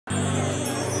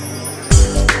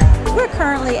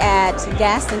currently at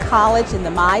Gaston College in the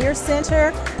Meyer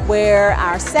Center, where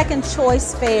our second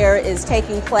choice fair is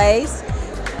taking place.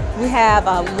 We have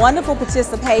a wonderful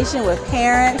participation with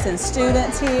parents and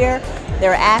students here.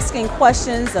 They're asking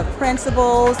questions of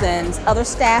principals and other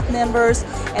staff members,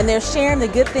 and they're sharing the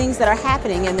good things that are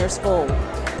happening in their school.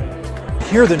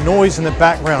 Hear the noise in the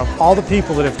background of all the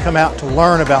people that have come out to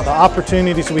learn about the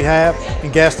opportunities we have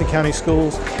in Gaston County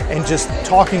Schools, and just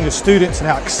talking to students and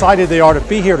how excited they are to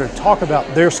be here to talk about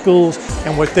their schools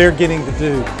and what they're getting to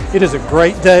do. It is a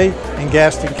great day in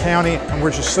Gaston County, and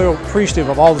we're just so appreciative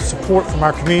of all the support from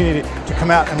our community to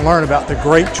come out and learn about the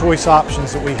great choice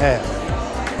options that we have.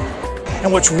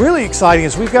 And what's really exciting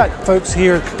is we've got folks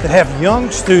here that have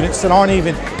young students that aren't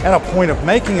even at a point of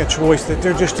making a choice, that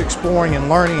they're just exploring and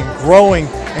learning and growing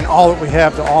in all that we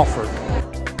have to offer.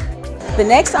 The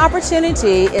next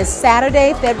opportunity is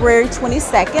Saturday, February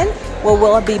 22nd, where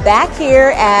we'll be back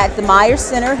here at the Meyer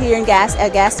Center here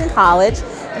at Gaston College.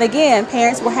 And again,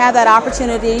 parents will have that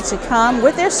opportunity to come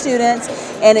with their students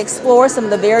and explore some of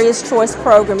the various choice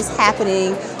programs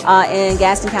happening in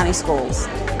Gaston County Schools.